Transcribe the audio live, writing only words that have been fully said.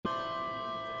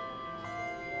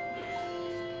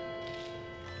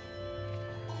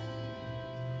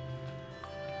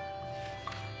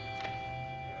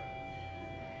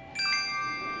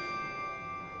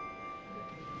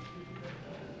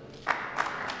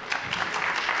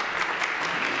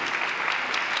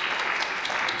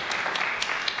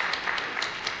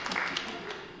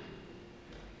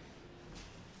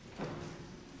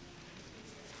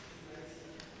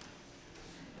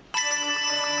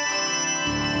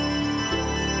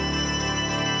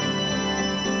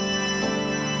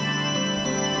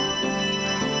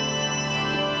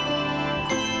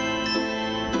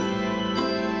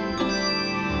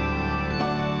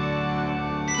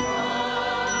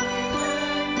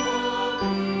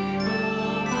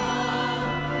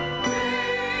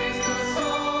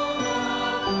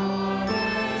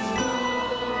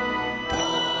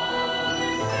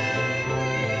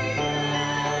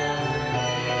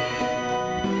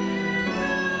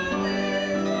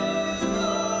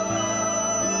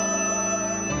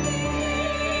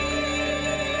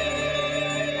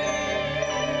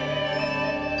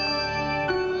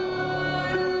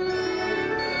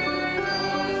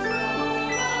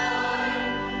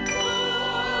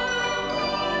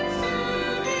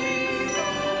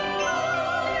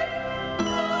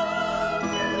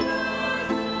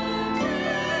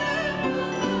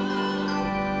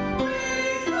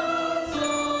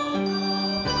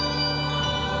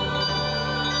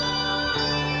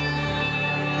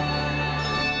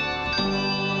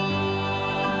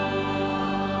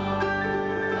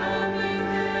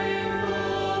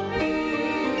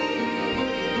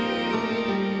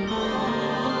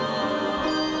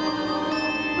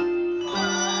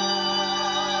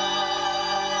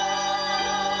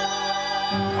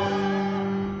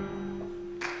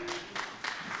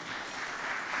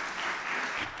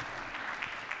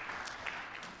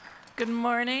Good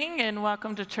morning and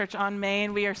welcome to Church on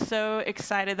Main. We are so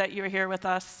excited that you are here with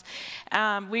us.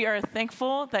 We are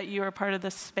thankful that you are part of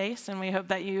this space, and we hope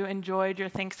that you enjoyed your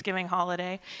Thanksgiving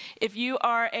holiday. If you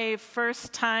are a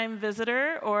first-time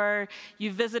visitor or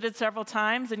you've visited several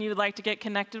times and you would like to get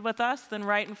connected with us, then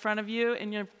right in front of you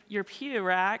in your pew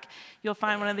rack, you'll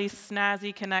find one of these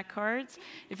snazzy Connect cards.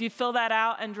 If you fill that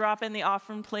out and drop in the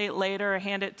offering plate later or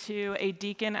hand it to a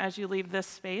deacon as you leave this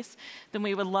space, then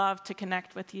we would love to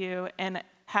connect with you and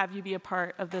have you be a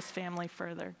part of this family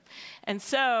further. And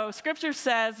so, Scripture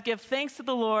says, give thanks to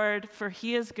the Lord, for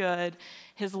he is good.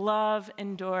 His love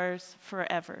endures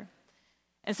forever.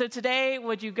 And so today,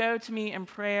 would you go to me in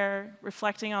prayer,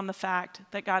 reflecting on the fact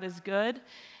that God is good,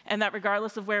 and that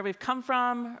regardless of where we've come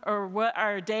from or what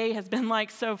our day has been like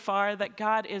so far, that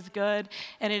God is good,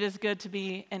 and it is good to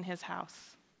be in his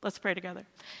house. Let's pray together.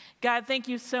 God, thank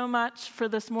you so much for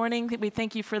this morning. We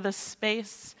thank you for this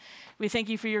space. We thank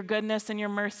you for your goodness and your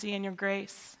mercy and your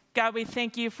grace. God, we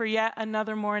thank you for yet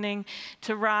another morning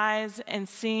to rise and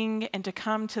sing and to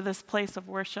come to this place of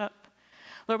worship.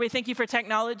 Lord, we thank you for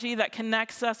technology that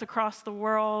connects us across the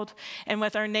world and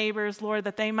with our neighbors, Lord,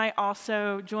 that they might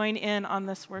also join in on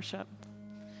this worship.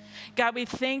 God, we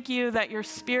thank you that your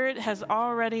Spirit has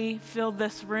already filled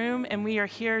this room, and we are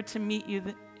here to meet you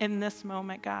in this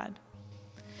moment, God.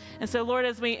 And so, Lord,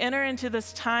 as we enter into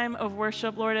this time of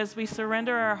worship, Lord, as we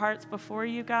surrender our hearts before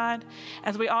you, God,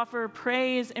 as we offer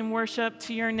praise and worship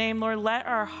to your name, Lord, let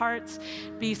our hearts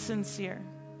be sincere.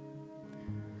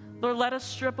 Lord, let us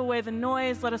strip away the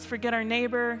noise. Let us forget our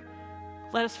neighbor.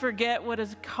 Let us forget what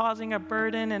is causing a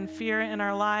burden and fear in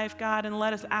our life, God, and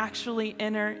let us actually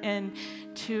enter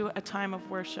into a time of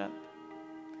worship.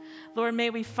 Lord, may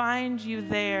we find you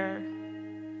there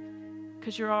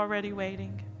because you're already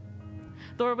waiting.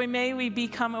 Lord, may we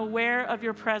become aware of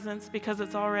your presence because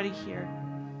it's already here.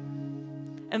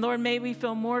 And Lord, may we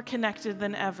feel more connected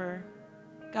than ever,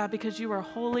 God, because you are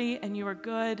holy and you are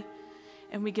good,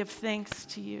 and we give thanks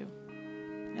to you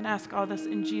and ask all this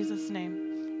in Jesus'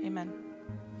 name. Amen.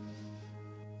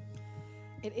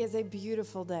 It is a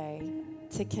beautiful day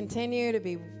to continue to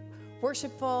be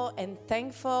worshipful and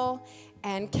thankful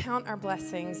and count our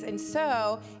blessings. And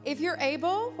so, if you're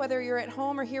able, whether you're at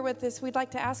home or here with us, we'd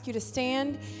like to ask you to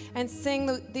stand and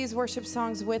sing these worship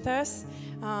songs with us.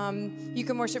 You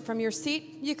can worship from your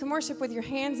seat. You can worship with your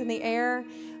hands in the air.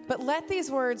 But let these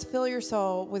words fill your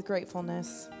soul with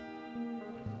gratefulness.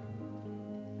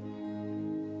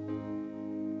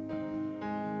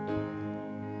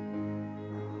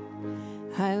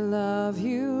 I love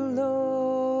you, Lord.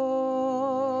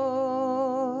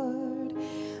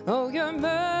 Oh, your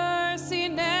mercy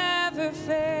never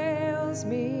fails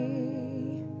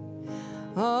me.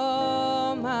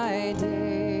 All my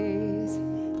days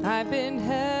I've been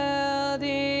held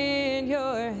in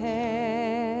your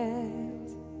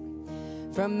hands.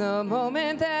 From the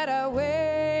moment that I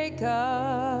wake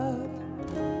up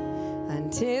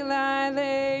until I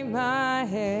lay my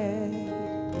head,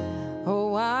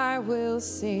 oh, I will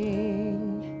sing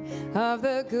of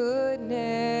the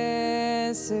goodness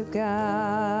of God.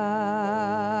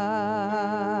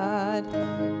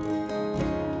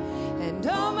 And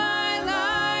all my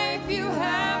life you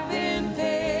have been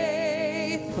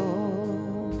faithful.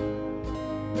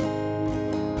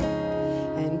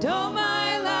 And all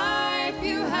my life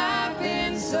you have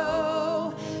been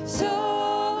so,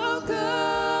 so good.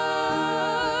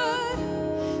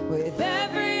 With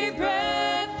every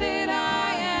breath that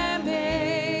I am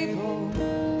able,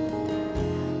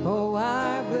 oh,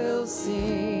 I will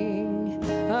sing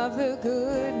of the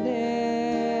goodness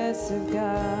of God.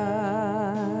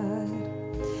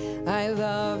 I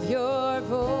love your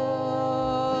voice.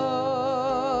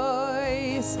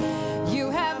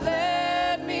 You have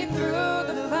led me through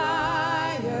the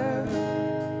fire,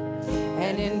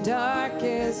 and in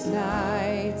darkest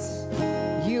nights,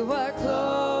 you are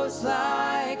close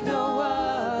like no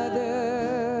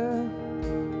other.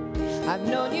 I've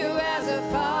known you as a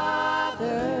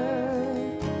father.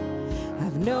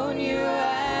 I've known you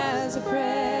as a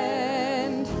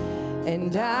friend,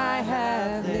 and I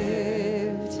have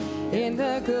lived in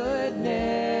the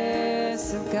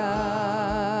goodness of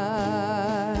God.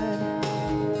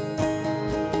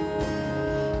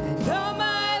 And all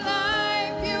my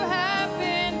life you have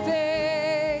been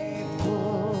faithful.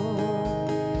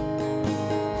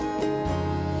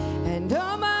 And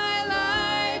all my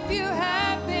life you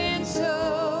have been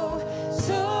so,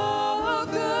 so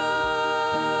good.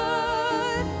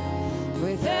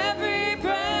 With every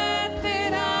breath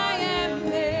that I am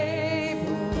able,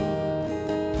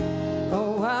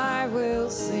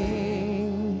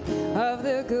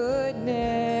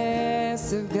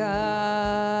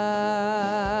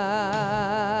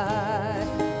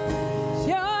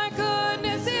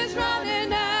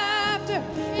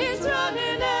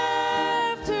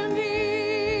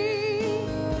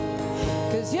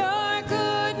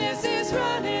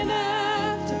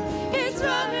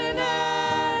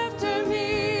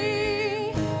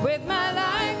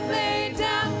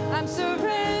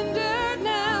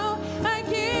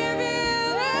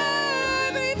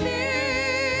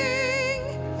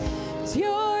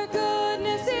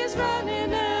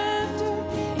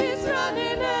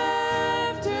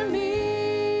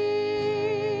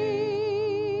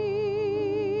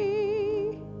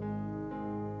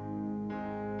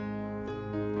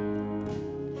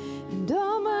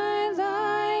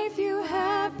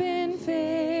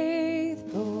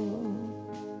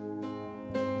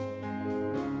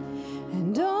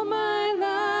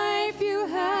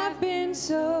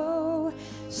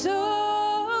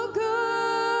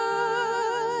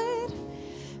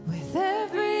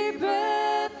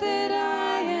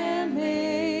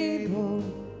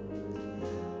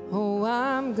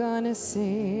 gonna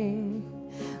sing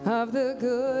of the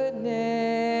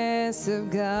goodness of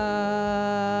God.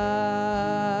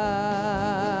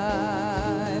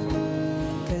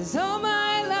 'Cause all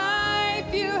my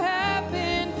life you have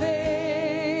been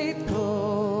faithful,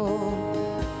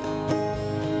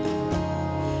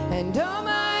 and all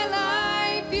my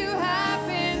life you have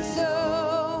been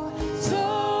so,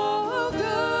 so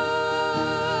good.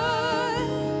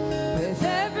 With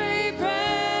every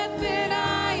breath that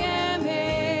I am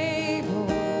able,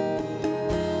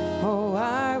 oh,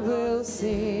 I will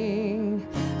sing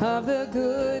of the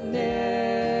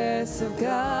goodness of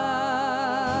God.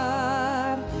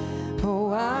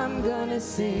 Oh, I'm gonna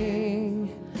sing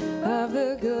of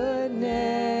the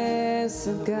goodness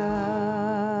of God.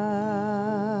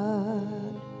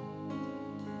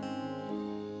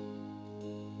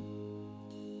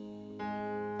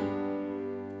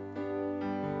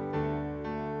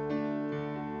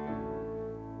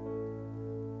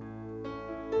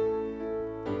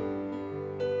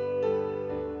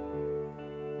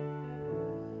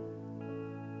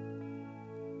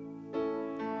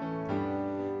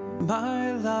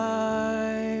 My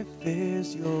life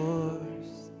is yours,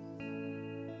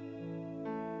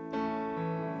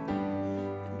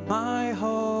 and my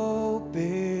hope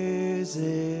is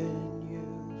in you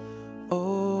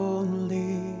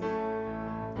only.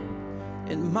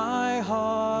 In my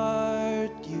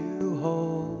heart you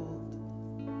hold,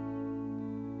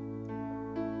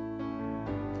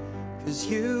 'cause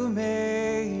you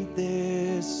made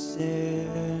this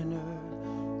sinner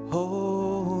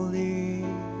holy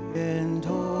and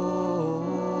holy,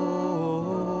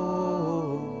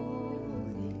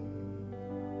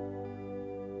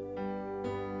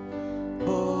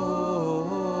 holy.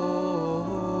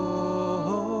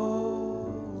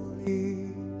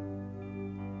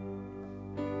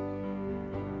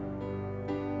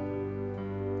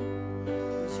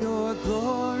 Your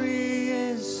glory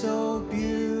is so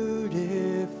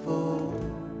beautiful.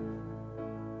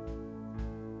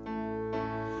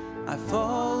 I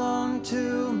fall onto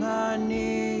my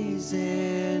knees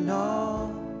in awe,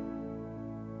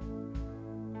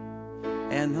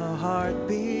 and the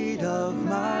heartbeat of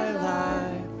my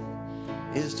life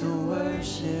is to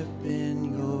worship in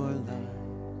your light.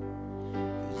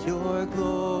 'Cause your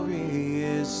glory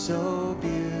is so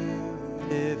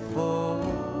beautiful.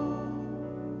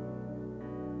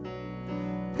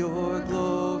 Your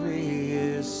glory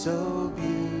is so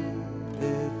beautiful.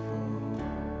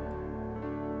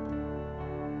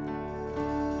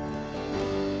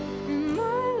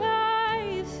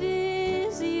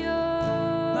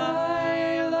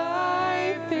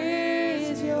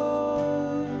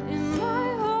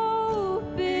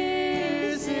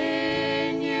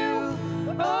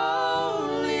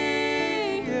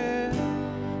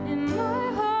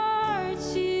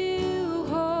 She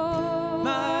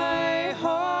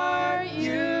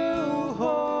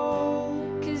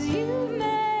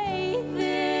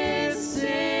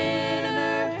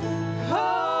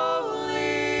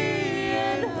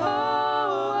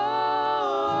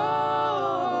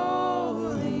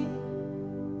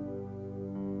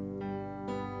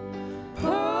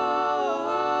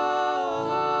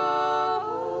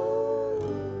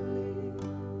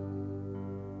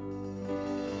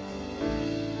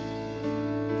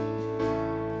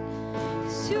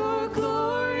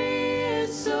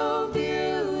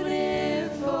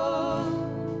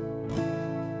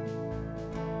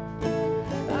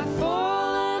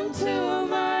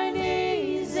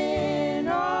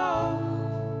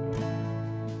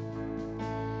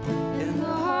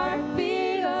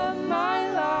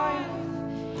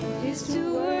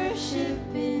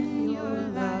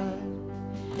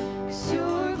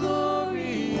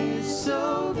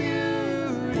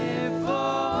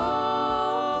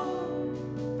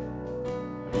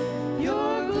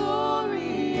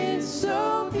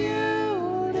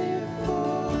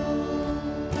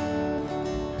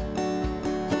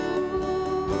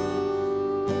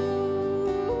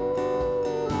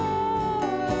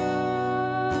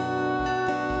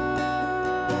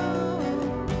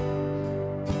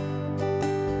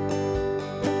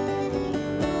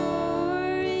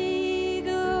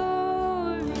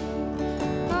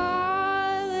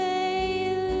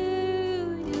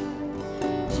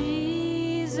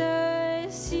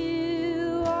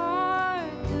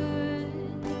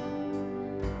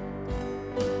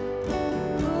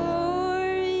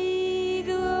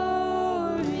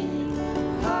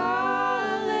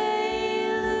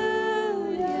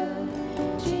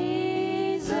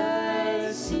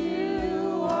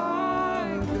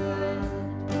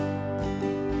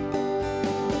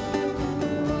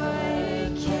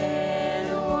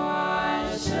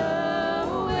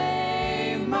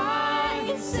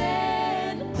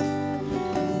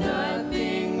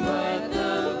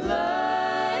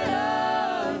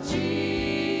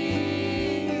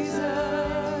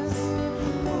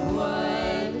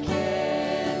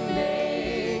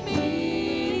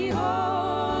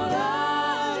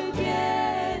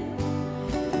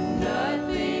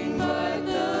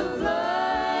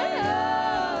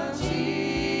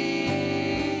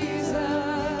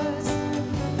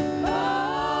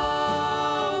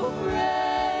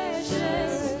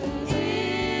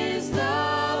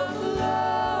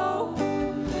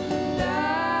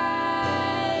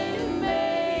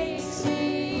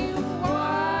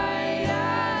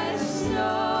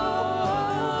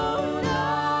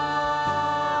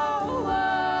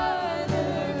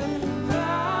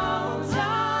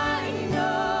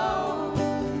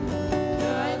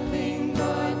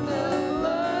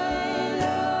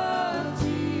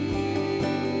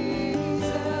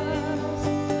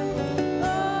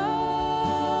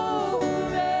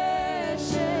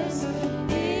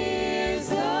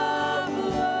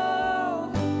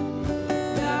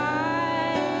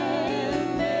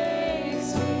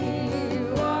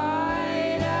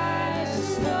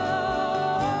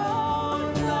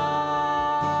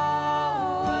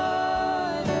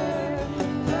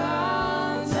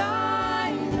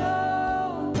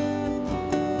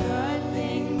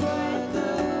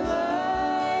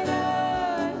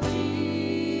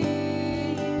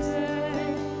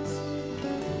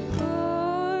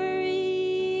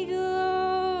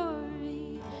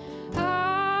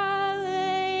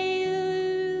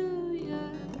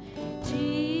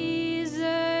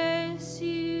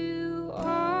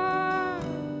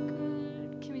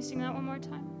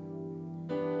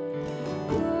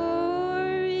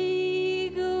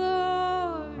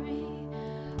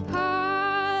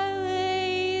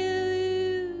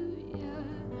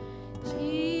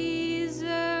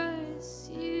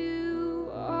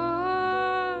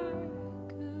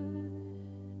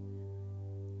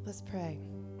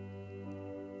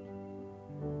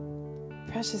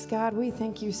Precious God, we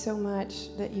thank you so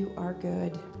much that you are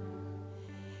good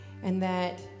and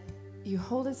that you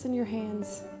hold us in your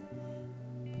hands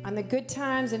on the good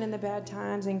times and in the bad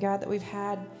times. And God, that we've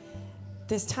had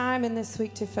this time and this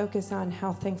week to focus on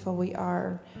how thankful we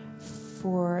are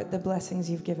for the blessings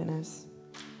you've given us.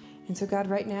 And so, God,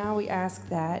 right now we ask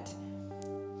that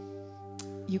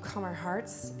you calm our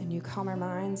hearts and you calm our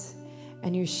minds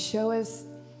and you show us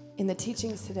in the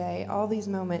teachings today all these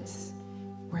moments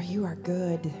where you are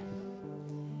good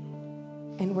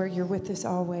and where you're with us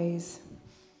always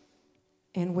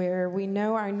and where we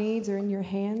know our needs are in your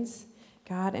hands,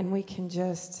 God, and we can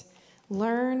just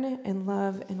learn and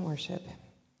love and worship.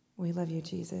 We love you,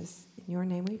 Jesus. In your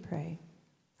name we pray.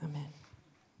 Amen.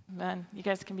 Amen. You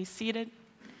guys can be seated.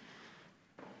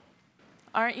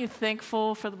 Aren't you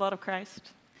thankful for the blood of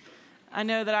Christ? I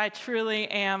know that I truly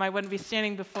am. I wouldn't be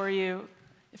standing before you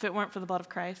if it weren't for the blood of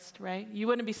Christ, right? You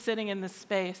wouldn't be sitting in this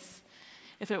space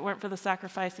if it weren't for the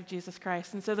sacrifice of Jesus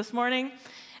Christ. And so this morning,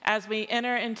 as we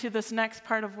enter into this next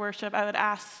part of worship, I would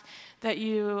ask that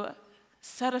you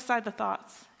set aside the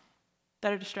thoughts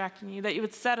that are distracting you, that you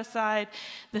would set aside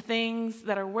the things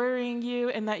that are worrying you,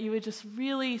 and that you would just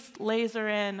really laser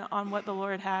in on what the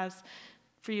Lord has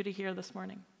for you to hear this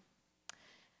morning.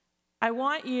 I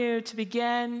want you to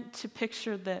begin to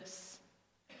picture this: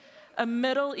 a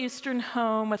Middle Eastern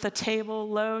home with a table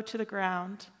low to the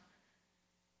ground.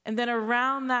 And then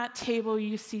around that table,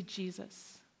 you see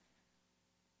Jesus.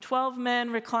 12 men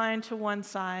reclined to one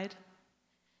side.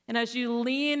 And as you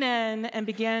lean in and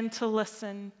begin to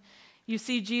listen, you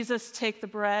see Jesus take the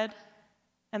bread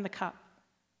and the cup.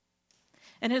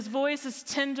 And his voice is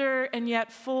tender and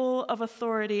yet full of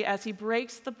authority as he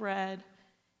breaks the bread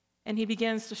and he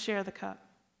begins to share the cup.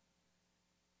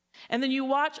 And then you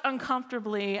watch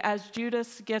uncomfortably as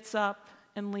Judas gets up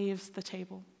and leaves the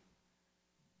table.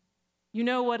 You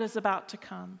know what is about to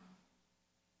come: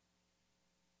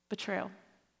 betrayal.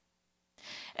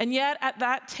 And yet at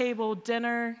that table,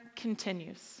 dinner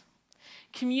continues.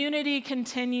 Community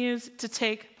continues to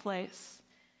take place.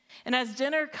 And as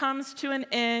dinner comes to an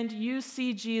end, you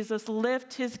see Jesus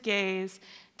lift his gaze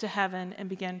to heaven and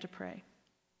begin to pray.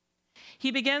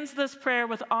 He begins this prayer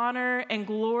with honor and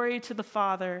glory to the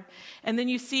Father, and then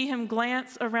you see him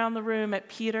glance around the room at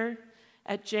Peter,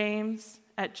 at James,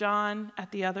 at John,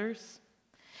 at the others,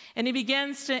 and he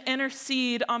begins to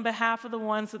intercede on behalf of the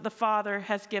ones that the Father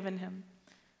has given him.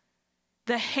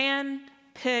 The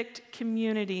hand-picked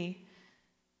community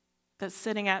that's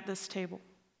sitting at this table.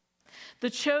 The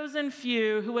chosen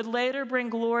few who would later bring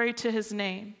glory to his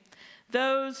name,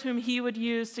 those whom he would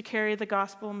use to carry the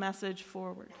gospel message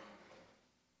forward.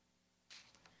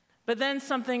 But then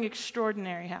something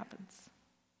extraordinary happens.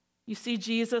 You see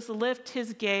Jesus lift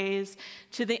his gaze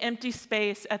to the empty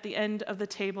space at the end of the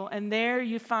table, and there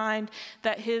you find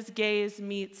that his gaze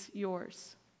meets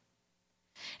yours.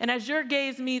 And as your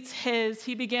gaze meets his,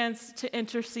 he begins to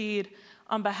intercede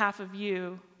on behalf of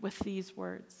you with these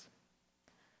words: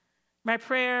 "My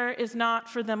prayer is not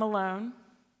for them alone,"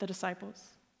 the disciples,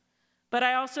 "but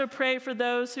I also pray for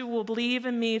those who will believe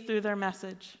in me through their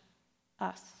message,"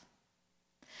 us,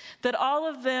 "that all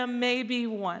of them may be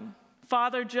one.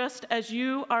 Father, just as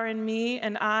you are in me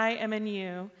and I am in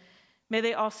you, may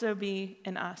they also be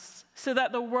in us, so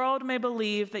that the world may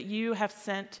believe that you have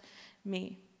sent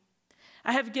me.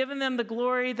 I have given them the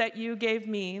glory that you gave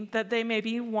me, that they may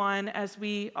be one as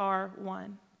we are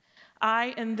one.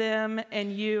 I in them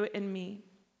and you in me,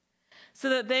 so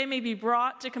that they may be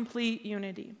brought to complete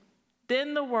unity.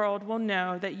 Then the world will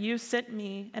know that you sent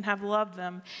me and have loved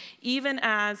them, even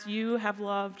as you have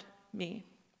loved me.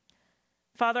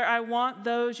 Father, I want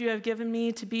those you have given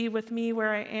me to be with me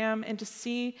where I am and to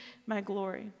see my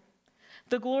glory.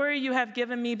 The glory you have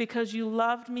given me because you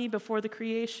loved me before the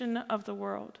creation of the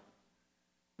world.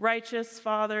 Righteous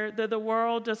Father, though the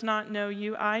world does not know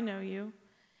you, I know you,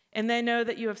 and they know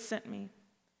that you have sent me.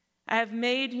 I have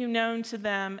made you known to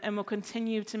them and will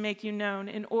continue to make you known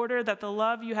in order that the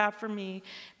love you have for me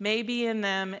may be in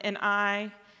them and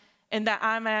that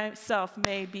I myself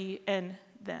may be in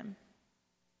them."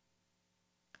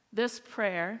 This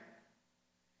prayer,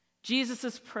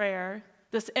 Jesus' prayer,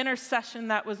 this intercession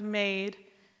that was made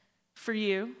for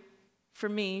you, for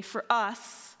me, for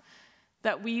us,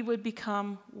 that we would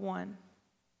become one.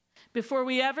 Before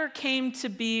we ever came to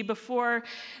be, before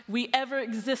we ever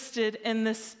existed in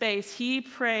this space, he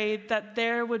prayed that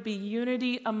there would be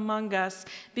unity among us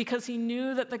because he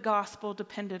knew that the gospel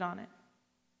depended on it.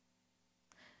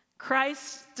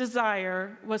 Christ's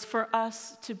desire was for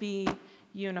us to be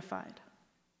unified.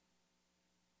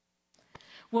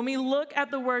 When we look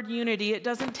at the word unity, it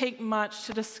doesn't take much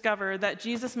to discover that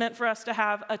Jesus meant for us to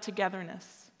have a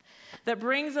togetherness that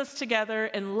brings us together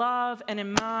in love and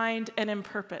in mind and in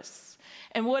purpose.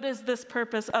 And what is this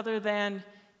purpose other than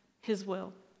his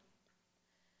will?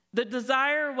 The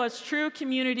desire was true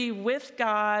community with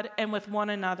God and with one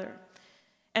another.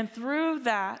 And through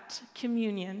that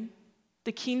communion,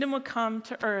 the kingdom would come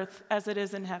to earth as it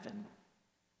is in heaven.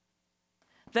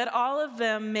 That all of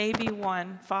them may be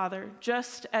one, Father,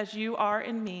 just as you are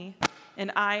in me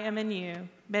and I am in you.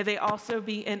 May they also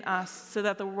be in us, so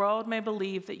that the world may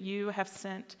believe that you have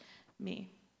sent me.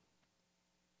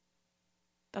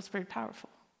 That's very powerful.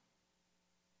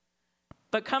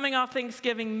 But coming off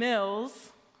Thanksgiving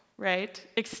meals, right,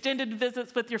 extended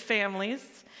visits with your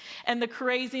families, and the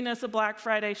craziness of Black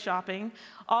Friday shopping,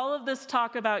 all of this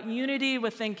talk about unity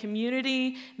within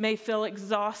community may feel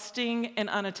exhausting and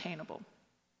unattainable.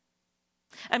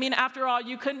 I mean, after all,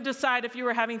 you couldn't decide if you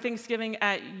were having Thanksgiving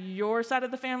at your side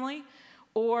of the family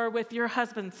or with your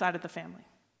husband's side of the family.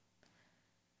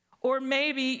 Or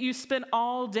maybe you spent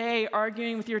all day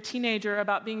arguing with your teenager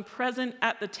about being present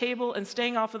at the table and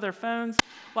staying off of their phones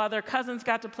while their cousins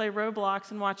got to play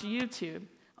Roblox and watch YouTube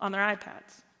on their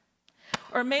iPads.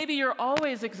 Or maybe you're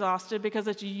always exhausted because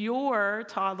it's your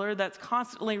toddler that's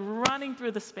constantly running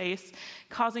through the space,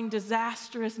 causing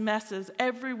disastrous messes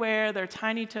everywhere their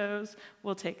tiny toes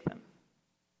will take them.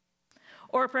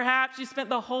 Or perhaps you spent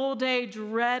the whole day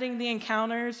dreading the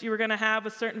encounters you were going to have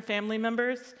with certain family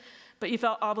members, but you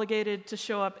felt obligated to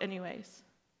show up anyways.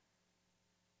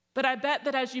 But I bet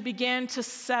that as you began to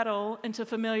settle into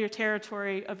familiar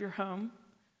territory of your home,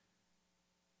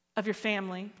 of your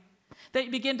family, that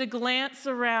you begin to glance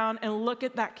around and look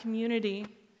at that community,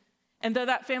 and though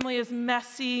that family is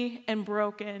messy and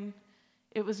broken,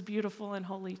 it was beautiful and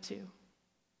holy too.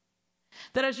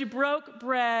 That as you broke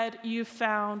bread, you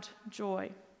found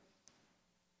joy.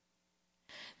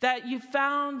 That you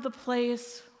found the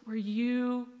place where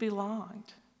you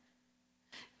belonged.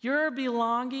 Your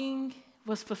belonging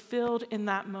was fulfilled in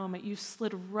that moment. You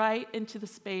slid right into the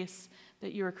space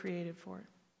that you were created for.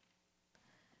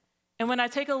 And when I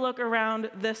take a look around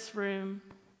this room,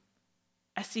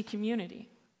 I see community.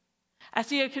 I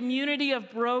see a community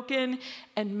of broken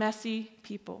and messy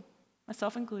people,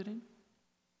 myself included.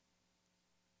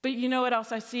 But you know what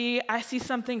else I see? I see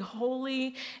something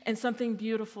holy and something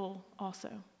beautiful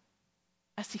also.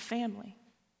 I see family.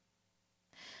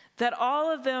 That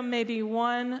all of them may be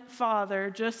one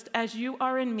Father, just as you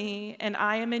are in me and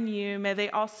I am in you, may they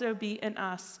also be in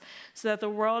us, so that the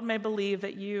world may believe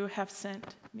that you have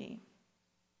sent me.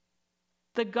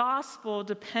 The gospel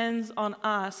depends on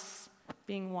us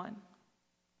being one.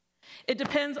 It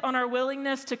depends on our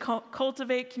willingness to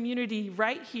cultivate community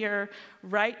right here,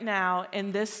 right now,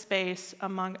 in this space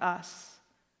among us.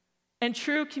 And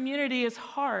true community is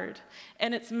hard,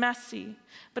 and it's messy,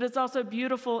 but it's also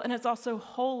beautiful, and it's also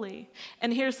holy.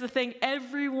 And here's the thing,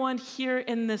 everyone here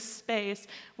in this space,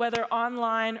 whether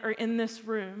online or in this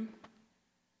room,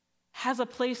 has a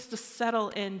place to settle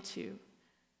into,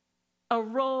 a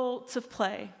role to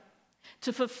play,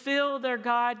 to fulfill their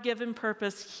God-given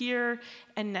purpose here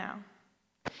and now.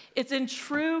 It's in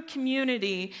true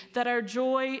community that our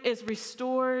joy is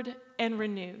restored and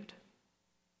renewed.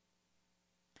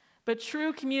 But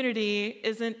true community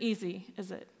isn't easy,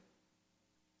 is it?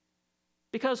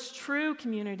 Because true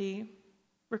community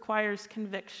requires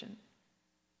conviction.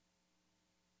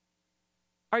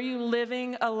 Are you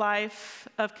living a life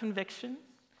of conviction?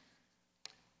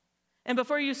 And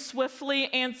before you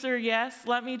swiftly answer yes,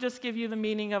 let me just give you the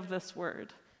meaning of this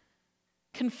word.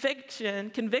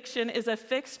 Conviction is a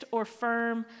fixed or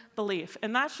firm belief.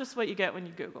 And that's just what you get when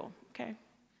you Google, okay?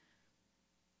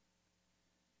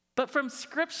 But from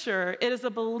Scripture, it is a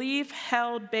belief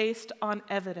held based on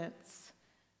evidence,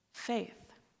 faith.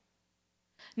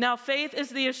 Now, faith is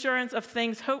the assurance of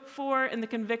things hoped for and the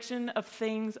conviction of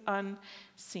things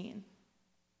unseen.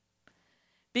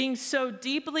 Being so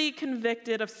deeply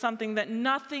convicted of something that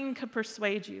nothing could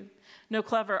persuade you. No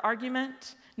clever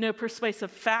argument, no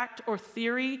persuasive fact or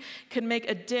theory can make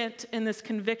a dent in this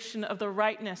conviction of the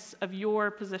rightness of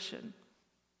your position.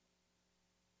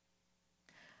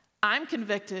 I'm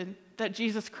convicted that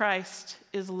Jesus Christ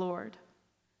is Lord.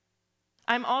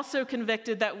 I'm also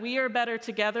convicted that we are better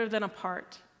together than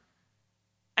apart.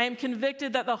 I am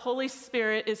convicted that the Holy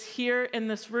Spirit is here in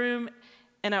this room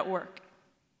and at work.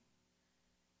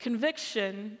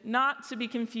 Conviction, not to be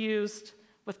confused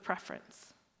with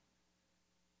preference.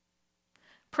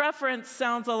 Preference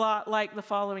sounds a lot like the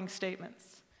following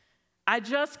statements. I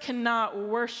just cannot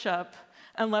worship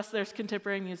unless there's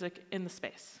contemporary music in the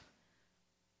space.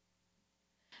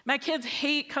 My kids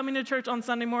hate coming to church on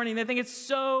Sunday morning. They think it's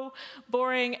so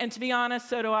boring, and to be honest,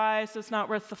 so do I, so it's not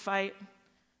worth the fight.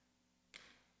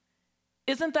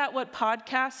 Isn't that what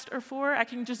podcasts are for? I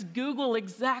can just Google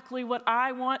exactly what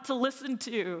I want to listen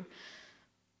to.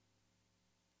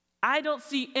 I don't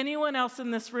see anyone else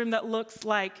in this room that looks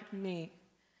like me.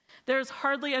 There's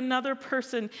hardly another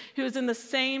person who is in the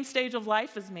same stage of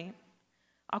life as me.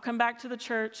 I'll come back to the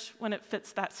church when it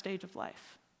fits that stage of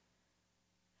life.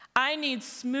 I need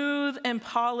smooth and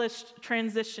polished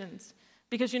transitions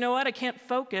because you know what? I can't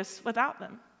focus without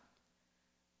them.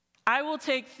 I will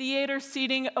take theater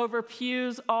seating over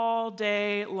pews all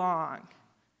day long.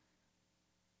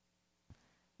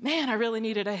 Man, I really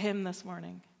needed a hymn this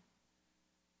morning.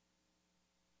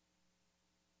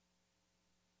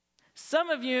 Some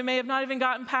of you may have not even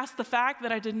gotten past the fact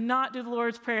that I did not do the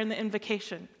Lord's Prayer in the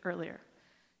invocation earlier.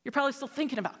 You're probably still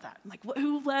thinking about that. Like,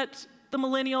 who let the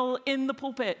millennial in the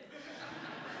pulpit?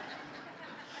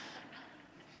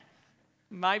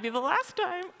 Might be the last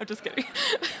time. I'm just kidding.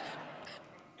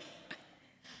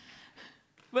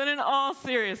 But in all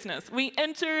seriousness, we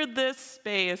enter this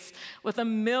space with a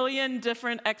million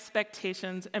different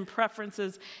expectations and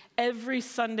preferences every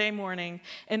Sunday morning,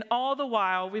 and all the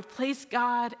while, we've placed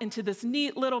God into this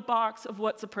neat little box of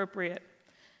what's appropriate.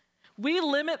 We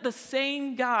limit the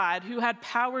same God who had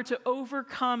power to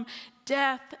overcome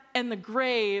death and the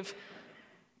grave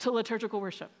to liturgical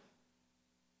worship.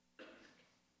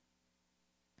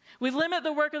 We limit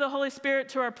the work of the Holy Spirit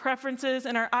to our preferences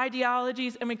and our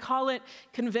ideologies, and we call it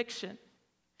conviction.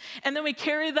 And then we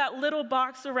carry that little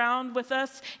box around with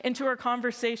us into our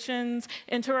conversations,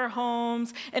 into our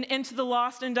homes, and into the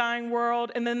lost and dying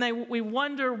world, and then we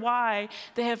wonder why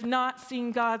they have not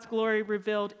seen God's glory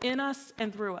revealed in us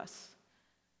and through us.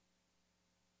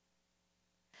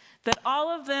 That all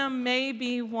of them may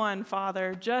be one,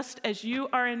 Father, just as you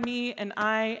are in me and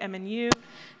I am in you.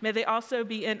 May they also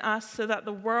be in us so that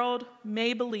the world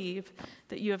may believe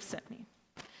that you have sent me.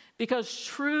 Because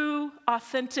true,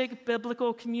 authentic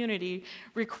biblical community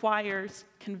requires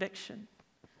conviction,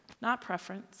 not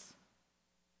preference.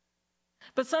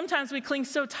 But sometimes we cling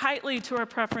so tightly to our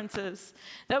preferences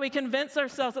that we convince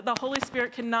ourselves that the Holy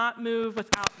Spirit cannot move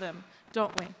without them,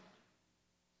 don't we?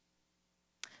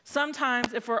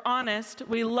 Sometimes, if we're honest,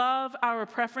 we love our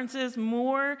preferences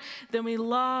more than we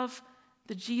love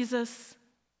the Jesus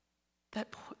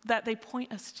that they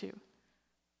point us to.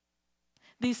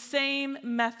 These same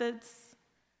methods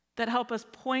that help us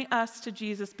point us to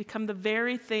Jesus become the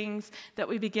very things that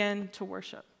we begin to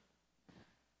worship.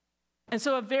 And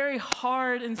so a very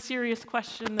hard and serious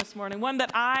question this morning, one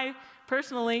that I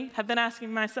personally have been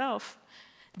asking myself: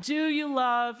 do you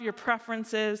love your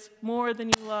preferences more than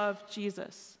you love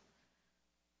Jesus?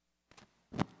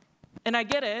 And I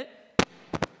get it.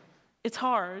 It's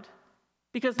hard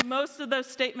because most of those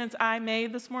statements I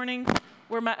made this morning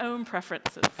were my own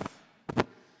preferences.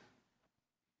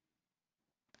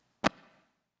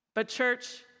 But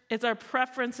church, it's our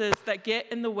preferences that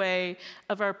get in the way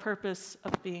of our purpose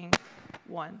of being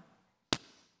one.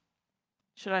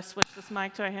 Should I switch this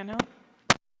mic to a handheld?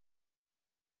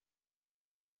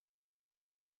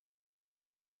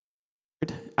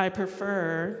 I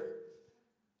prefer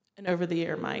an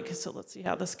over-the-air mic, so let's see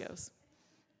how this goes.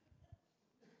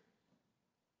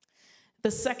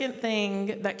 The second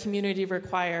thing that community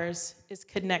requires is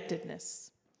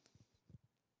connectedness.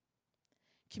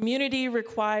 Community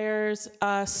requires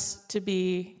us to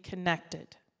be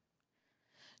connected.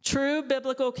 True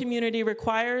biblical community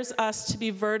requires us to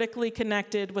be vertically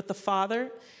connected with the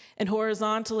Father and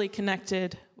horizontally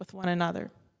connected with one another.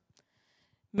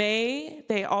 May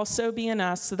they also be in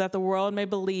us so that the world may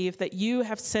believe that you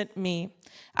have sent me.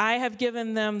 I have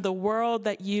given them the world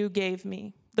that you gave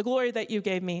me, the glory that you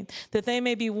gave me, that they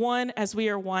may be one as we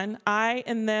are one, I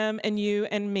and them and you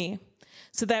and me,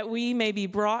 so that we may be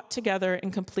brought together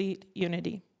in complete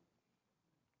unity.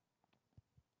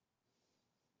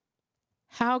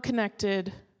 How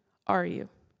connected are you?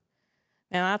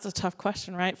 Now, that's a tough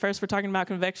question, right? First, we're talking about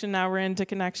conviction. Now we're into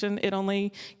connection. It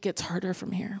only gets harder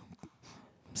from here.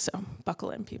 So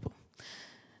buckle in, people.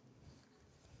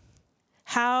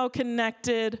 How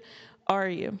connected are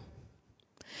you?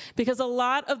 Because a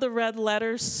lot of the red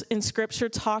letters in Scripture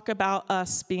talk about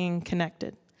us being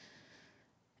connected.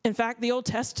 In fact, the Old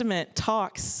Testament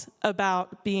talks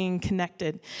about being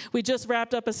connected. We just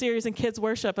wrapped up a series in kids'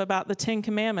 worship about the 10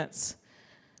 Commandments,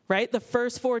 right? The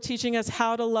first 4 teaching us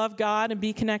how to love God and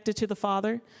be connected to the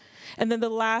Father. And then the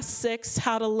last 6,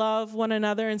 how to love one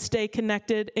another and stay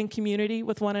connected in community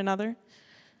with one another.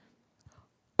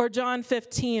 Or John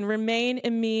 15, remain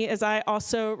in me as I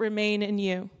also remain in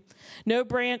you. No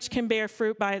branch can bear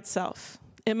fruit by itself.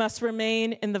 It must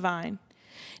remain in the vine.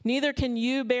 Neither can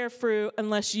you bear fruit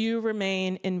unless you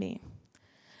remain in me.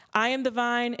 I am the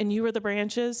vine and you are the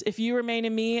branches. If you remain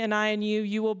in me and I in you,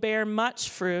 you will bear much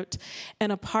fruit.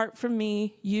 And apart from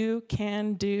me, you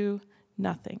can do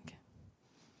nothing.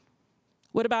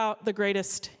 What about the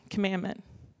greatest commandment?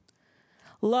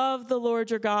 Love the Lord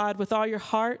your God with all your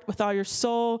heart, with all your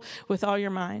soul, with all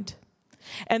your mind.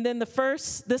 And then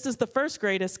this is the first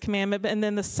greatest commandment, and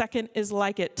then the second is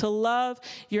like it, to love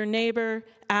your neighbor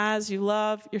as you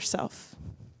love yourself.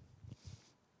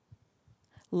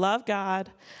 Love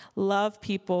God, love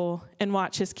people, and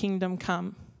watch his kingdom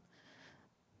come.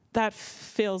 That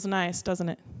feels nice, doesn't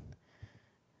it?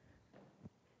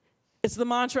 It's the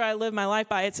mantra I live my life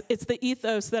by. It's the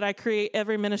ethos that I create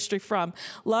every ministry from.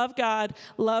 Love God,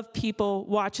 love people,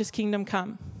 watch his kingdom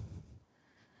come.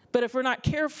 But if we're not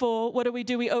careful, what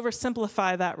do? We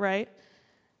oversimplify that, right?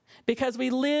 Because we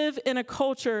live in a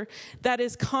culture that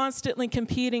is constantly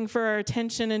competing for our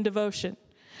attention and devotion.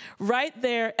 Right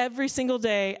there, every single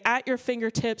day, at your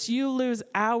fingertips, you lose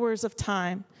hours of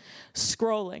time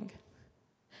scrolling,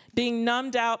 being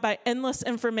numbed out by endless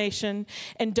information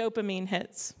and dopamine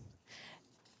hits.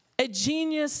 A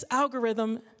genius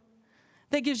algorithm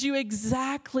that gives you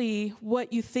exactly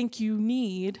what you think you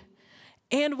need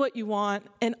and what you want,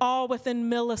 and all within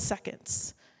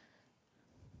milliseconds.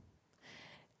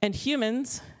 And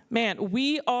humans, man,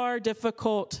 we are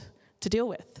difficult to deal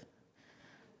with.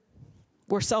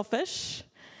 We're selfish,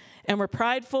 and we're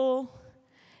prideful,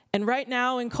 and right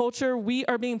now in culture, we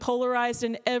are being polarized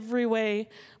in every way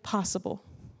possible.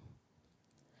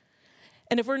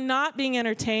 And if we're not being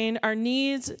entertained, our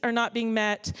needs are not being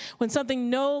met, when something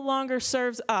no longer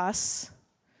serves us,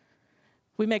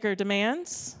 we make our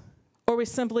demands, or we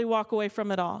simply walk away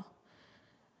from it all.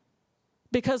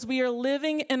 Because we are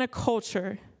living in a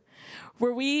culture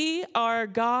where we are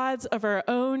gods of our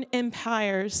own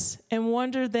empires and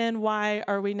wonder then why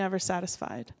are we never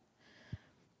satisfied.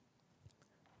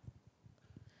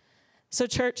 So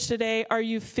church today, are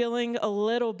you feeling a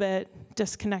little bit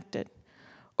disconnected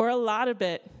or a lot of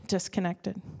bit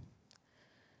disconnected?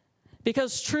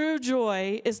 Because true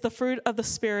joy is the fruit of the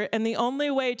Spirit, and the only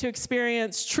way to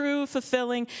experience true,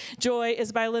 fulfilling joy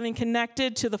is by living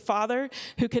connected to the Father,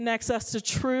 who connects us to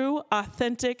true,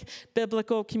 authentic,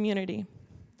 biblical community.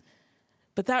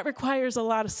 But that requires a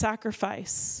lot of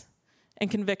sacrifice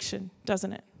and conviction,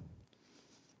 doesn't it?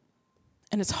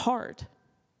 And it's hard.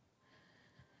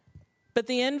 But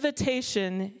the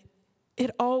invitation,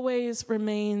 it always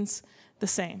remains the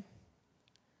same.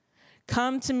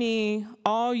 Come to me,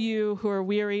 all you who are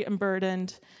weary and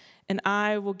burdened, and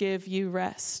I will give you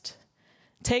rest.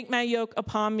 Take my yoke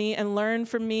upon me and learn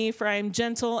from me, for I am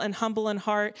gentle and humble in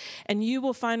heart, and you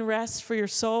will find rest for your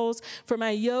souls. For my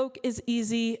yoke is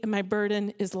easy and my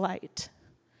burden is light.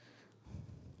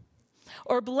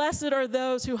 Or blessed are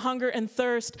those who hunger and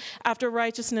thirst after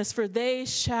righteousness, for they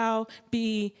shall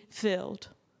be filled.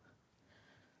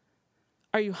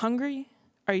 Are you hungry?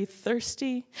 Are you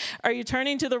thirsty? Are you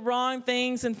turning to the wrong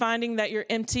things and finding that you're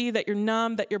empty, that you're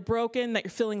numb, that you're broken, that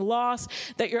you're feeling lost,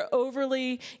 that you're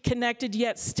overly connected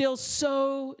yet still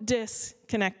so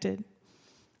disconnected?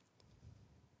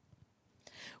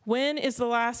 When is the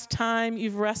last time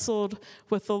you've wrestled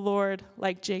with the Lord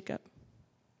like Jacob?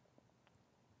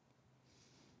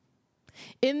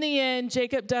 In the end,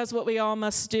 Jacob does what we all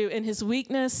must do. In his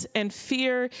weakness and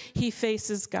fear, he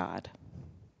faces God.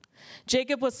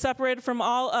 Jacob was separated from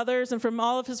all others and from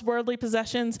all of his worldly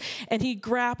possessions, and he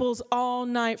grapples all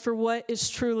night for what is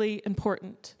truly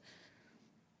important.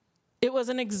 It was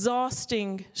an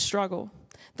exhausting struggle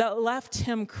that left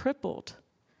him crippled.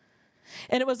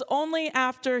 And it was only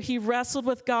after he wrestled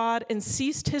with God and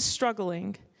ceased his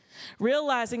struggling,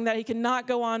 realizing that he could not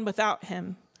go on without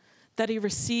him, that he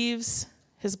receives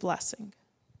his blessing.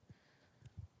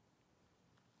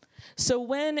 So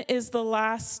when is the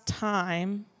last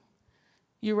time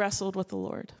you wrestled with the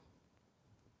Lord?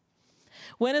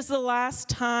 When is the last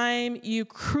time you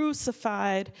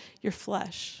crucified your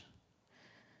flesh?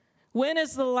 When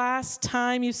is the last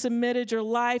time you submitted your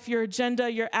life, your agenda,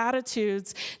 your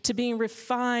attitudes to being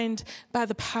refined by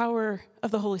the power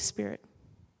of the Holy Spirit?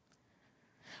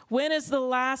 When is the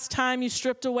last time you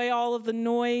stripped away all of the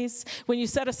noise, when you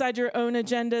set aside your own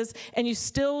agendas and you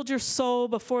stilled your soul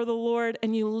before the Lord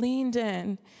and you leaned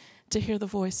in to hear the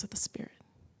voice of the Spirit?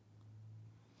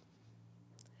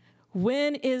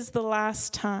 When is the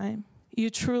last time you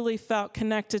truly felt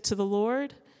connected to the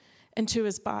Lord and to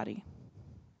his body?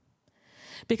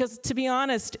 Because to be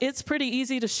honest, it's pretty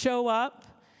easy to show up,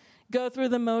 go through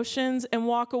the motions, and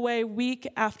walk away week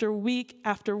after week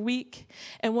after week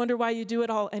and wonder why you do it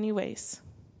all anyways.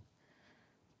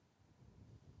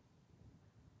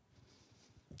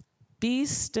 Be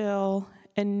still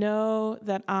and know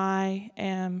that I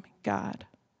am God.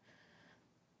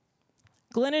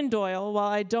 Glennon Doyle, while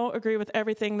I don't agree with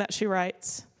everything that she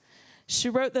writes, she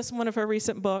wrote this in one of her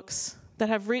recent books that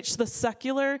have reached the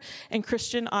secular and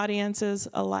Christian audiences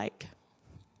alike.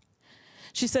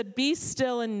 She said, be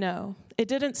still and know. It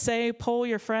didn't say poll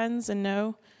your friends and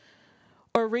know,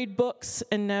 or read books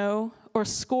and know, or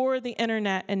score the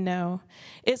internet and know.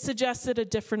 It suggested a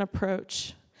different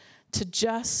approach, to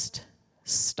just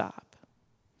stop.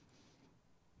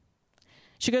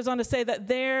 She goes on to say that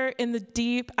there in the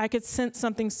deep, I could sense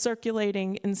something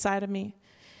circulating inside of me.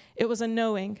 It was a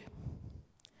knowing.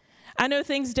 I know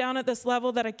things down at this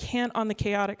level that I can't on the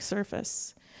chaotic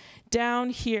surface. Down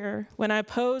here, when I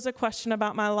pose a question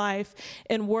about my life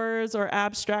in words or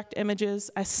abstract images,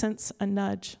 I sense a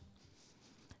nudge.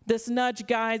 This nudge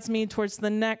guides me towards the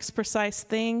next precise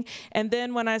thing, and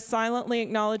then when I silently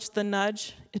acknowledge the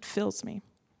nudge, it fills me.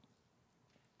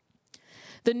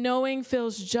 The knowing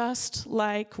feels just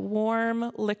like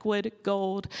warm liquid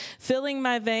gold, filling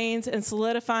my veins and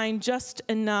solidifying just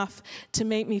enough to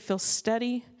make me feel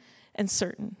steady and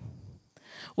certain.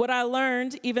 What I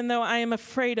learned, even though I am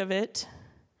afraid of it,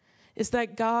 is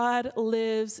that God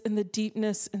lives in the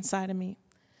deepness inside of me.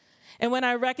 And when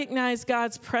I recognize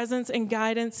God's presence and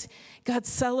guidance, God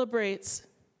celebrates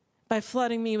by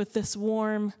flooding me with this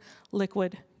warm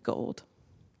liquid gold.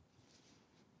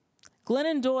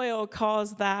 Glennon Doyle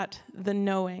calls that the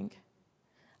knowing.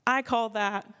 I call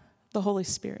that the Holy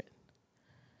Spirit.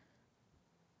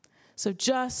 So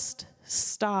just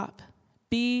stop.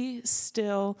 Be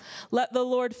still. Let the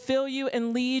Lord fill you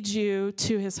and lead you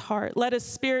to his heart. Let his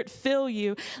Spirit fill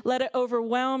you. Let it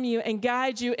overwhelm you and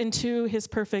guide you into his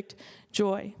perfect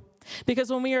joy. Because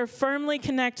when we are firmly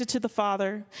connected to the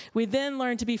Father, we then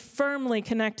learn to be firmly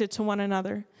connected to one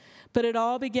another. But it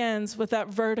all begins with that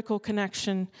vertical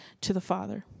connection to the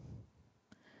Father.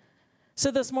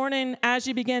 So this morning, as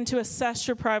you begin to assess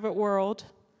your private world,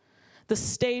 the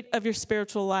state of your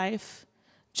spiritual life,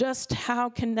 just how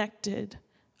connected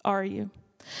are you?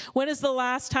 When is the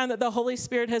last time that the Holy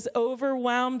Spirit has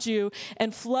overwhelmed you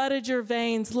and flooded your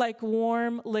veins like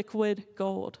warm liquid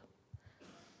gold?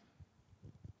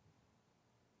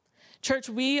 Church,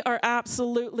 we are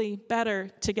absolutely better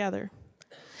together.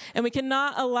 And we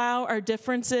cannot allow our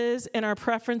differences and our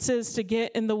preferences to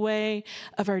get in the way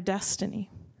of our destiny.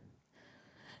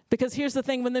 Because here's the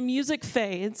thing, when the music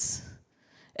fades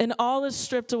and all is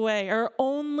stripped away, our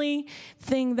only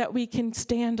thing that we can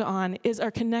stand on is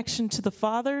our connection to the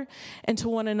Father and to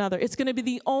one another. It's going to be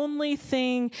the only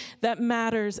thing that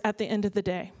matters at the end of the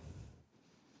day.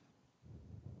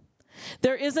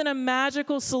 There isn't a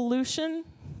magical solution.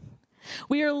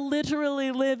 We are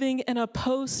literally living in a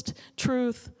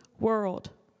post-truth world.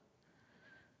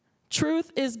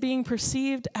 Truth is being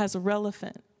perceived as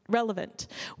relevant.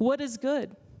 What is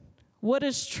good? What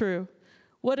is true?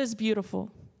 What is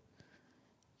beautiful?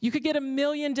 You could get 1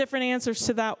 million different answers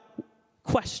to that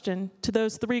question, to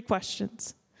those 3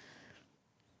 questions.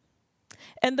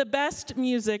 And the best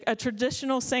music, a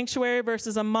traditional sanctuary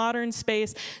versus a modern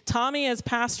space, Tommy as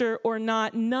pastor or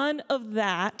not, none of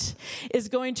that is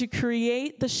going to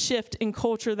create the shift in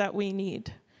culture that we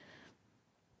need.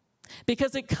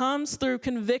 Because it comes through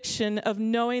conviction of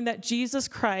knowing that Jesus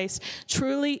Christ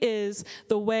truly is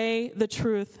the way, the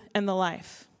truth, and the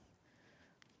life.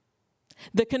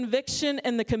 The conviction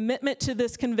and the commitment to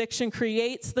this conviction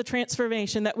creates the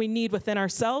transformation that we need within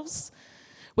ourselves,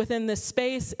 within this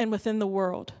space, and within the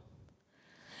world.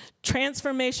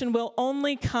 Transformation will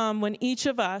only come when each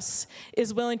of us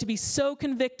is willing to be so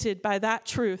convicted by that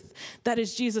truth that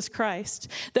is Jesus Christ,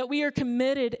 that we are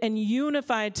committed and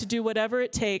unified to do whatever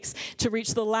it takes to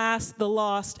reach the last, the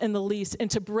lost, and the least,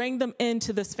 and to bring them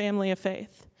into this family of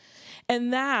faith.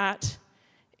 And that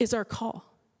is our call.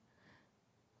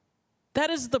 That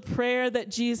is the prayer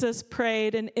that Jesus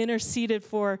prayed and interceded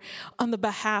for on the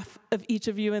behalf of each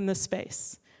of you in this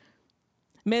space.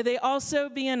 May they also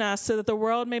be in us so that the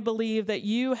world may believe that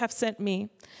you have sent me.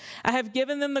 I have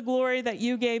given them the glory that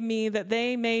you gave me, that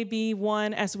they may be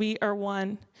one as we are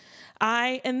one.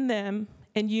 I and them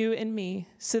and you and me,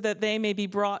 so that they may be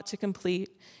brought to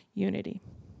complete unity.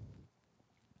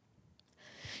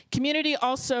 Community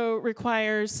also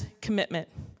requires commitment.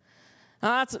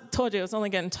 I told you, it's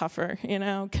only getting tougher,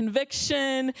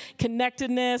 Conviction,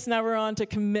 connectedness, now we're on to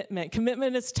commitment.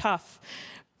 Commitment is tough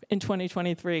in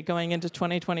 2023, going into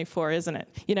 2024, isn't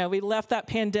it? We left that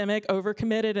pandemic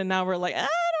overcommitted, and now we're like, I don't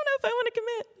know if I want to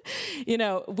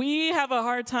commit. We have a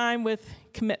hard time with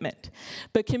commitment.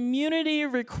 But community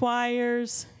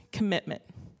requires commitment.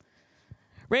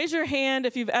 Raise your hand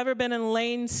if you've ever been in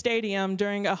Lane Stadium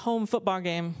during a home football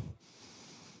game.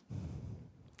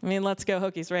 I mean, let's go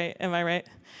Hokies, right? Am I right?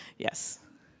 Yes.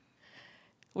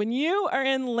 When you are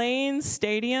in Lane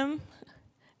Stadium,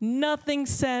 nothing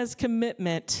says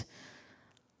commitment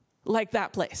like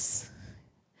that place.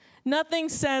 Nothing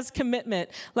says commitment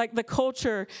like the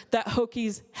culture that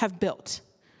Hokies have built.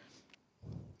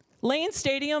 Lane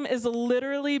Stadium is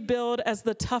literally billed as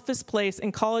the toughest place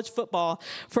in college football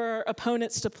for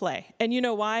opponents to play. And you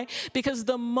know why? Because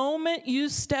the moment you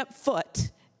step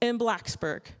foot in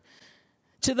Blacksburg,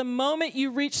 to the moment you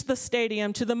reach the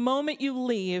stadium, to the moment you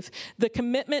leave, the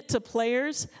commitment to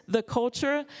players, the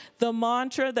culture, the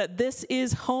mantra that this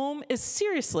is home is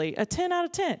seriously a 10 out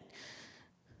of 10.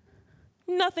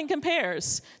 Nothing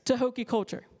compares to Hokie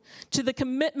culture, to the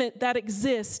commitment that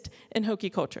exists in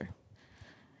Hokie culture.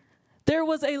 There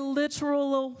was a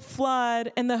literal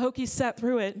flood, and the Hokies sat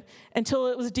through it until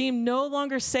it was deemed no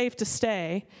longer safe to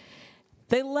stay.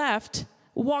 They left,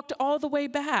 walked all the way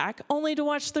back, only to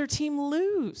watch their team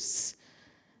lose.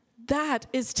 That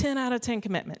is 10 out of 10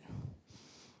 commitment.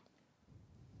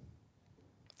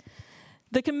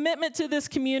 The commitment to this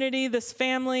community, this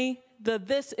family,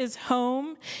 this is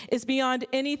home, is beyond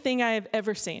anything I have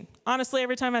ever seen. Honestly,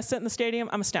 every time I sit in the stadium,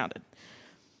 I'm astounded.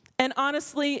 And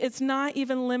honestly, it's not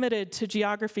even limited to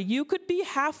geography. You could be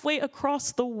halfway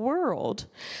across the world,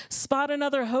 spot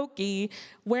another Hokie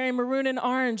wearing maroon and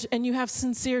orange, and you have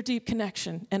sincere, deep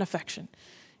connection and affection.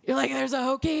 You're like, there's a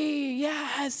Hokie,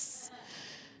 yes.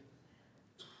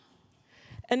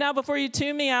 And now before you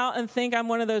tune me out and think I'm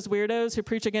one of those weirdos who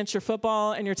preach against your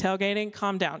football and your tailgating,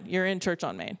 calm down. You're in Church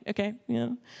on Main, okay?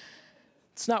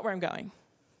 It's not where I'm going.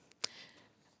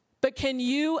 But can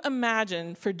you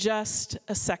imagine for just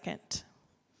a second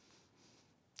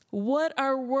what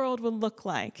our world would look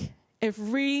like if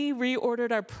we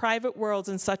reordered our private worlds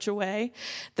in such a way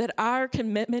that our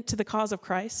commitment to the cause of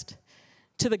Christ,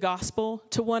 to the gospel,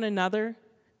 to one another,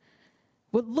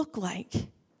 would look like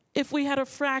if we had a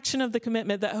fraction of the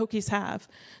commitment that Hokies have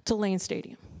to Lane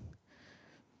Stadium?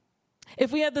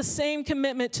 If we had the same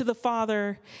commitment to the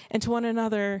Father and to one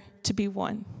another to be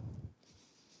one.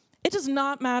 It does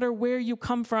not matter where you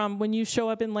come from when you show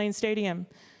up in Lane Stadium.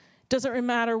 Doesn't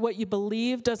matter what you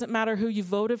believe, doesn't matter who you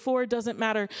voted for, doesn't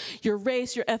matter your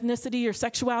race, your ethnicity, your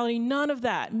sexuality, none of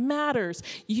that matters.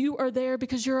 You are there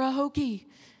because you're a Hokie,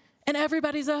 and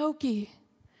everybody's a Hokie.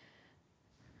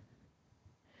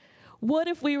 What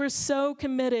if we were so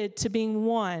committed to being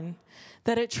one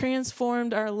that it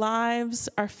transformed our lives,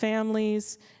 our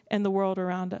families, and the world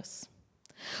around us?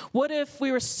 What if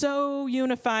we were so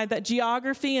unified that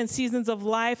geography and seasons of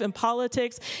life and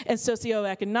politics and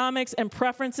socioeconomics and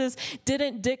preferences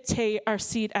didn't dictate our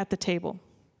seat at the table?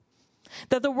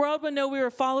 That the world would know we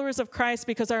were followers of Christ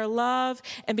because of our love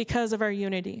and because of our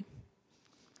unity.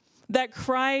 That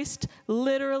Christ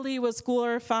literally was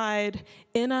glorified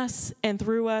in us and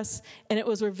through us, and it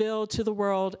was revealed to the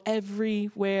world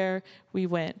everywhere we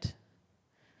went.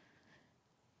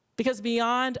 Because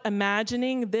beyond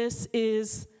imagining, this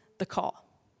is the call.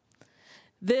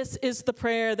 This is the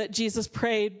prayer that Jesus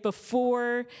prayed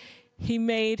before he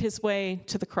made his way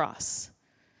to the cross.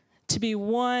 To be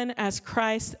one as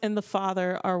Christ and the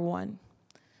Father are one.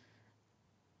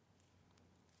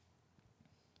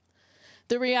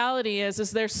 The reality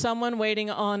is there's someone waiting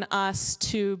on us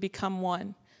to become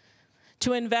one.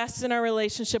 To invest in our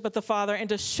relationship with the Father and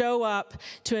to show up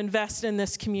to invest in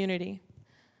this community.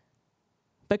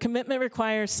 But commitment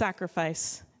requires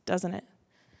sacrifice, doesn't it?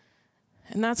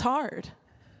 And that's hard.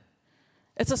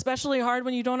 It's especially hard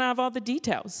when you don't have all the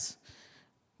details.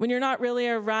 When you're not really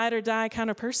a ride or die kind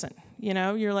of person.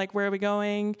 You're like, where are we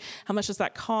going? How much does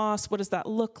that cost? What does that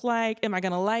look like? Am I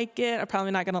going to like it? I'm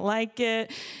probably not going to like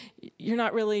it. You're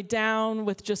not really down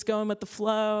with just going with the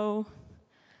flow.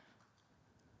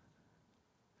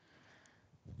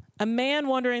 A man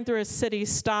wandering through a city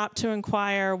stopped to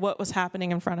inquire what was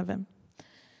happening in front of him.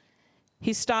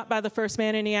 He stopped by the first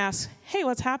man and he asked, hey,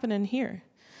 what's happening here?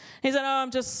 He said, I'm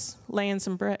just laying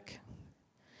some brick.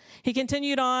 He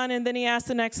continued on and then he asked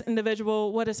the next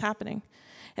individual, what is happening?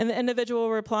 And the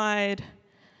individual replied,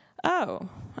 I'm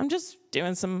just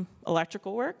doing some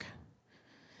electrical work.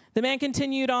 The man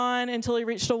continued on until he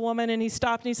reached a woman and he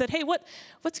stopped and he said, hey,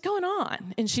 what's going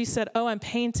on? And she said, I'm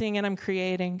painting and I'm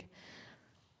creating.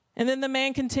 And then the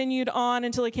man continued on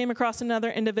until he came across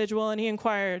another individual and he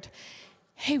inquired,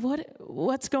 hey,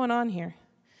 what's going on here?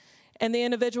 And the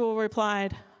individual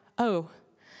replied,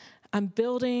 I'm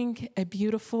building a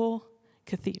beautiful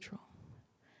cathedral.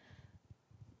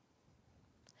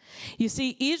 You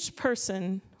see, each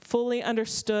person fully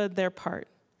understood their part.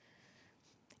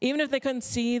 Even if they couldn't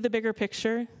see the bigger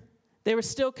picture, they were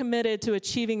still committed to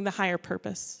achieving the higher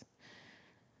purpose.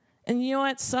 And you know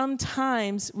what?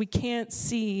 Sometimes we can't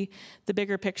see the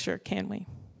bigger picture, can we?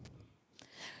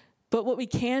 But what we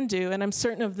can do, and I'm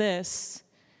certain of this,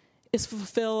 is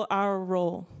fulfill our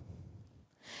role.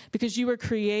 Because you were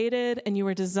created and you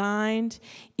were designed,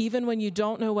 even when you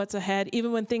don't know what's ahead,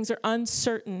 even when things are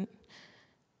uncertain,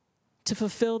 to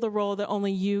fulfill the role that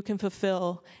only you can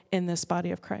fulfill in this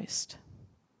body of Christ.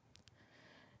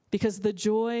 Because the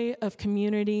joy of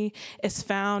community is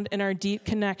found in our deep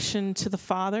connection to the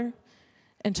Father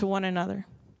and to one another.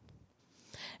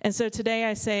 And so today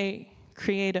I say,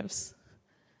 creatives,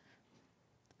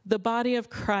 the body of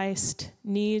Christ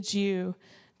needs you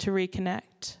to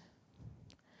reconnect.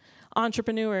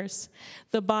 Entrepreneurs,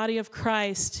 the body of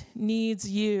Christ needs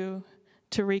you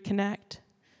to reconnect.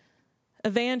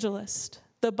 Evangelist,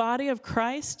 the body of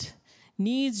Christ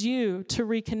needs you to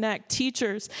reconnect.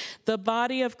 Teachers, the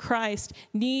body of Christ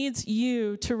needs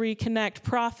you to reconnect.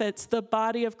 Prophets, the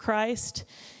body of Christ,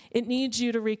 it needs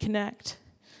you to reconnect.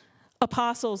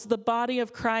 Apostles, the body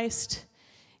of Christ,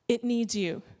 it needs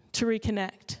you to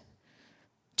reconnect.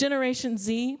 Generation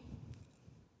Z,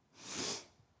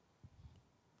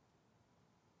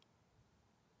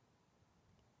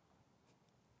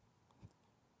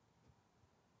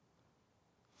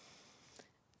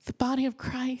 the body of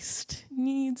Christ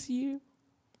needs you.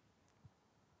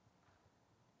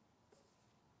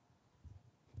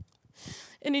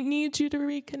 And it needs you to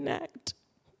reconnect.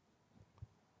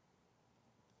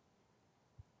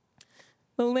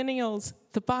 Millennials,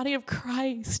 the body of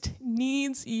Christ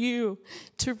needs you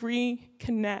to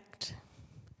reconnect.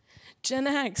 Gen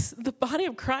X, the body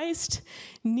of Christ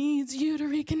needs you to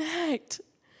reconnect.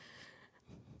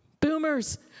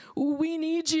 Boomers, we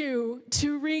need you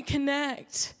to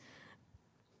reconnect.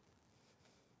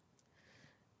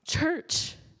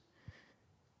 Church,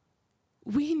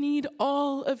 we need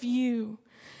all of you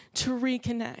to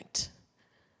reconnect,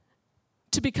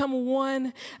 to become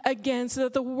one again, so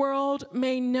that the world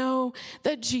may know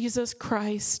that Jesus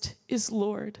Christ is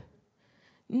Lord.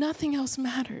 Nothing else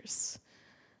matters.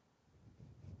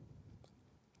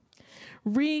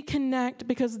 Reconnect,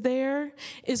 because there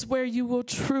is where you will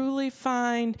truly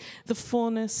find the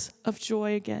fullness of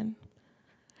joy again.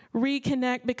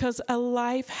 Reconnect, because a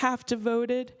life half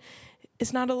devoted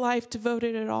is not a life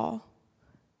devoted at all.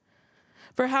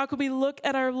 For how could we look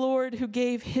at our Lord who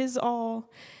gave his all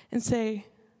and say,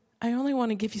 I only want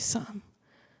to give you some?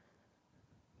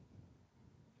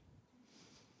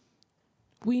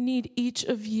 We need each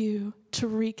of you to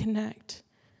reconnect,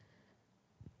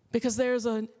 because there's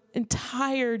an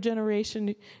entire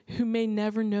generation who may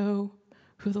never know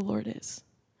who the Lord is.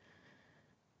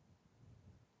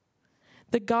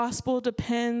 The gospel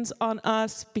depends on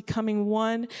us becoming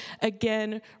one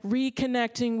again,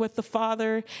 reconnecting with the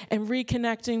Father and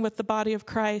reconnecting with the body of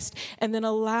Christ, and then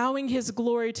allowing his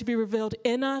glory to be revealed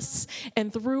in us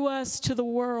and through us to the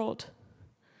world.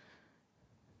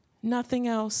 Nothing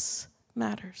else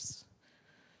matters.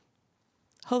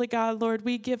 Holy God, Lord,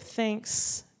 we give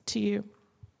thanks to you.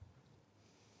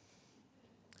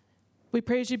 We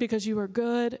praise you because you are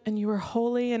good and you are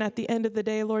holy, and at the end of the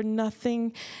day, Lord,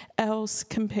 nothing else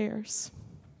compares.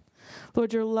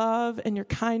 Lord, your love and your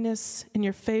kindness and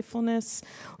your faithfulness,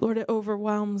 Lord, it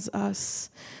overwhelms us.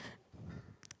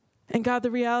 And God,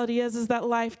 the reality is that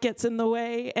life gets in the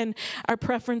way, and our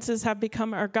preferences have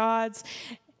become our gods,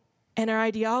 and our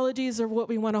ideologies are what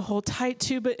we want to hold tight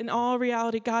to. But in all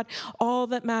reality, God, all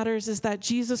that matters is that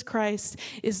Jesus Christ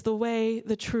is the way,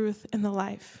 the truth, and the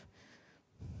life.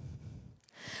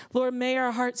 Lord, may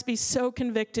our hearts be so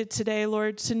convicted today,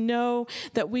 Lord, to know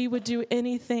that we would do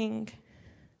anything,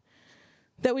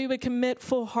 that we would commit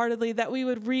full-heartedly, that we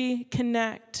would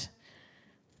reconnect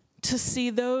to see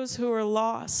those who are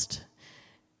lost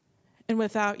and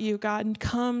without you, God, and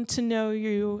come to know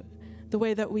you the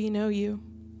way that we know you.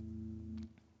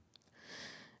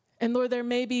 And Lord, there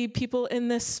may be people in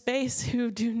this space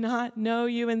who do not know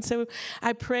you, and so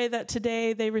I pray that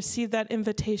today they receive that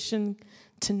invitation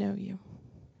to know you,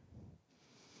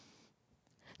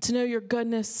 to know your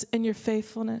goodness and your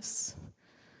faithfulness.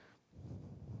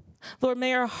 Lord,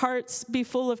 may our hearts be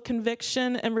full of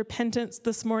conviction and repentance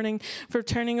this morning for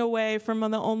turning away from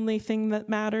the only thing that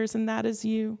matters, and that is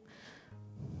you.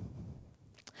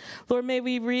 Lord, may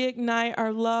we reignite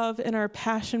our love and our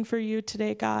passion for you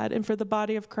today, God, and for the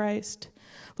body of Christ,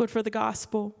 Lord, for the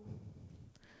gospel.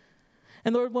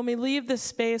 And Lord, when we leave this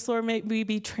space, Lord, may we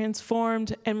be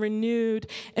transformed and renewed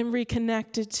and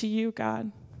reconnected to you,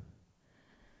 God.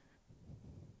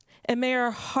 And may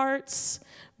our hearts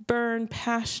burn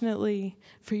passionately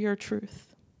for your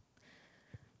truth.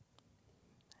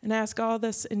 And I ask all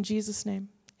this in Jesus' name.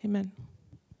 Amen.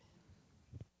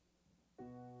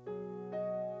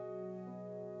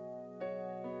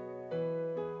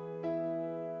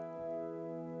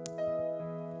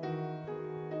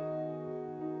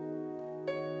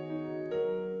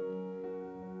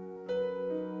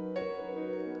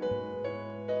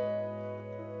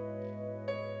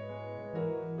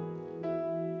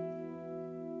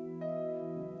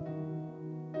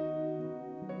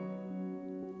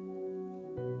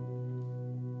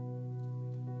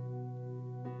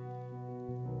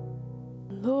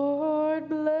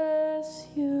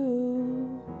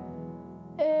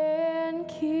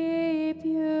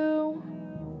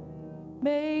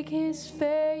 make his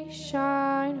face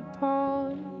shine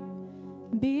upon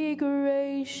you, be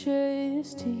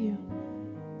gracious to you.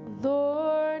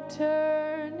 Lord,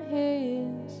 turn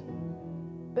his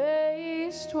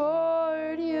face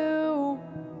toward you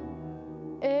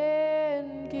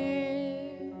and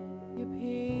give you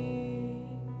peace.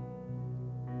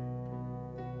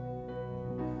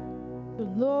 The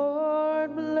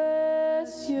Lord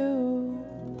bless you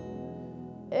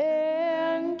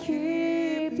and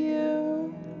keep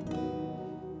you,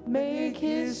 make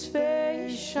his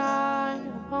face shine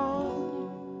upon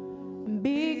you, and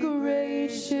be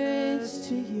gracious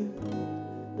to you.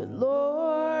 The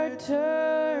Lord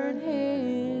turn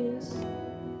his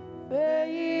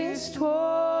face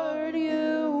toward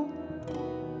you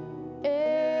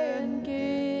and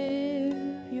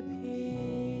give you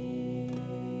peace.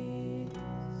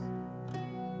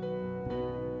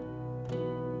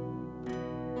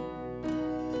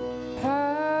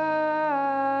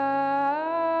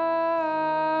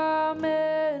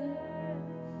 Amen.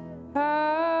 Amen.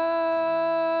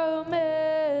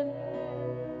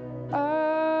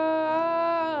 Amen.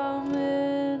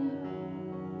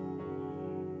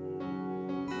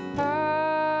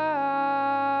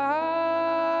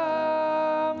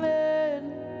 Amen.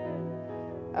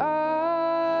 Amen.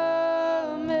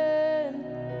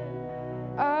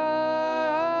 Amen.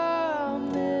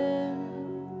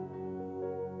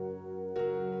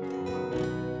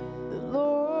 The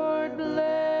Lord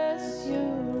bless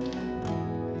you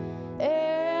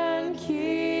and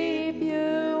keep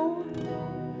you,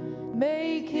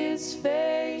 make his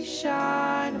face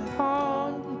shine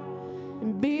upon you,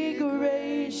 and be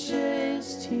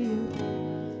gracious to you.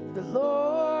 The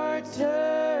Lord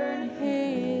turn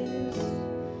his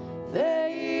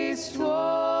face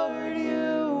toward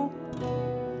you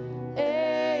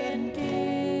and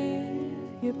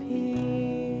give you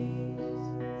peace.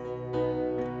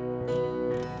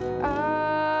 Amen.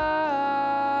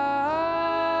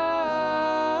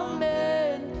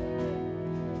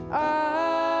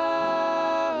 Amen.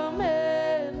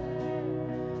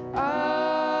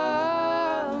 Amen.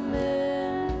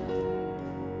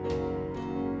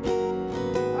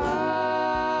 Amen.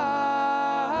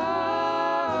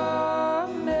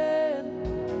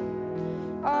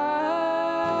 Amen.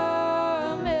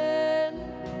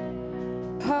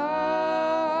 Amen.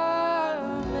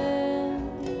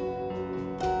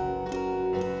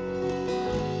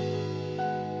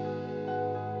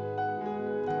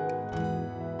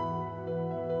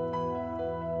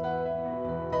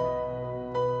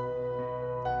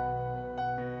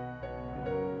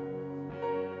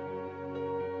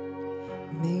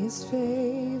 May his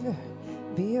favor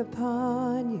be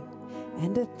upon you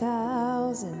and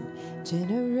 1,000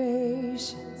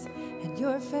 generations, and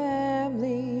your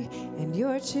family and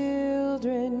your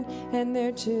children and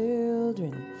their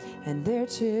children and their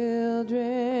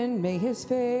children. May his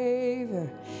favor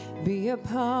be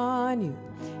upon you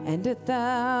and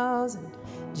 1,000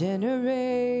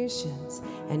 generations,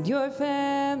 and your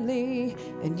family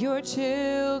and your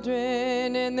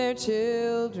children and their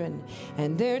children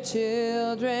and their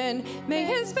children. May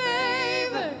his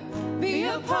favor be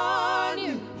upon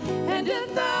you and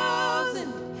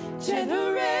 1,000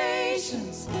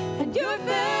 generations, and your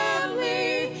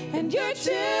family and your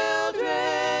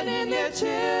children and their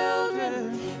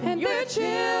children and their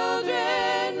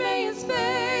children. May his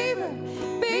favor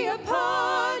be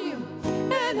upon you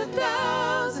and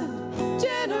 1,000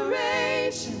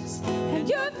 generations, and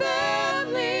your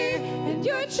family and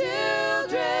your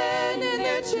children and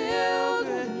their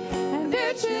children and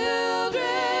their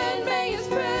children. May his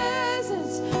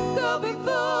presence go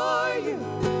before you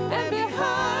and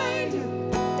behind you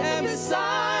and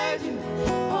beside you,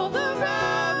 all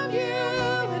around you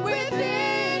and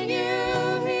within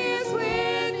you. He is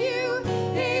with you.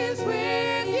 He is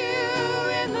with you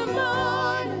in the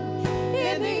morning,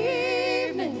 in the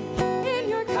evening, in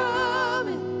your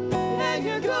coming and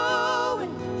your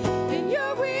going, in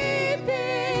your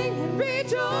weeping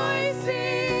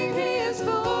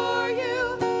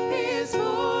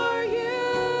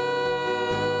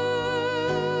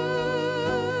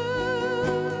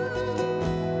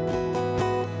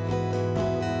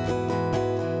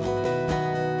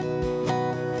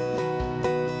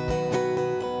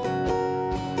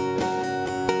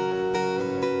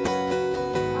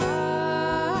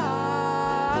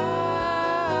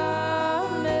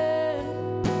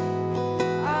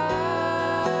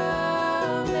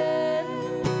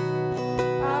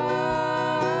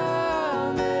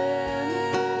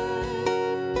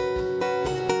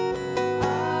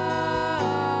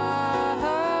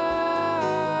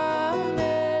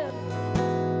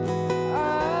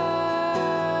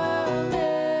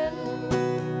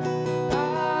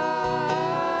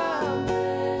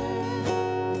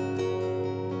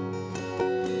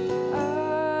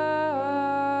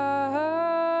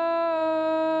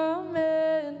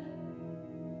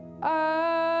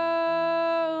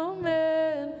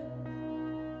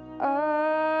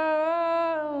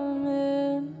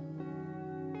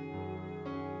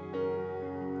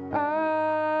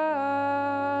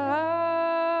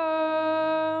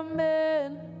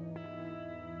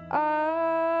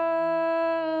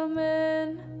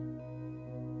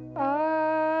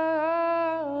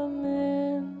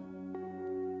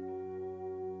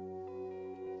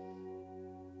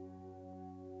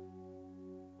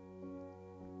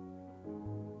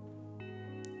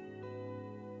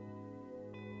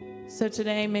So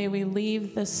today, may we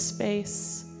leave this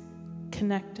space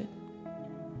connected.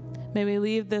 May we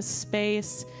leave this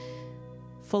space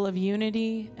full of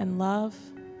unity and love.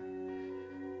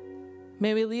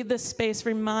 May we leave this space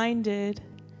reminded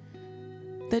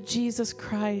that Jesus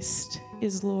Christ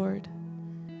is Lord.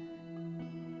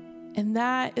 And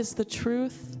that is the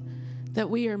truth that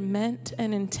we are meant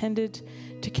and intended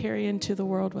to carry into the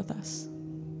world with us.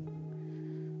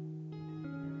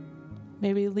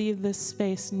 May we leave this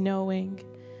space knowing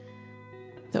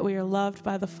that we are loved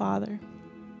by the Father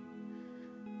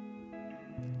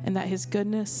and that his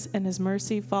goodness and his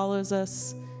mercy follows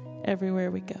us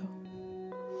everywhere we go.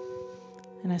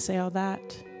 And I say all that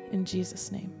in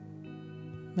Jesus' name.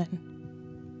 Amen.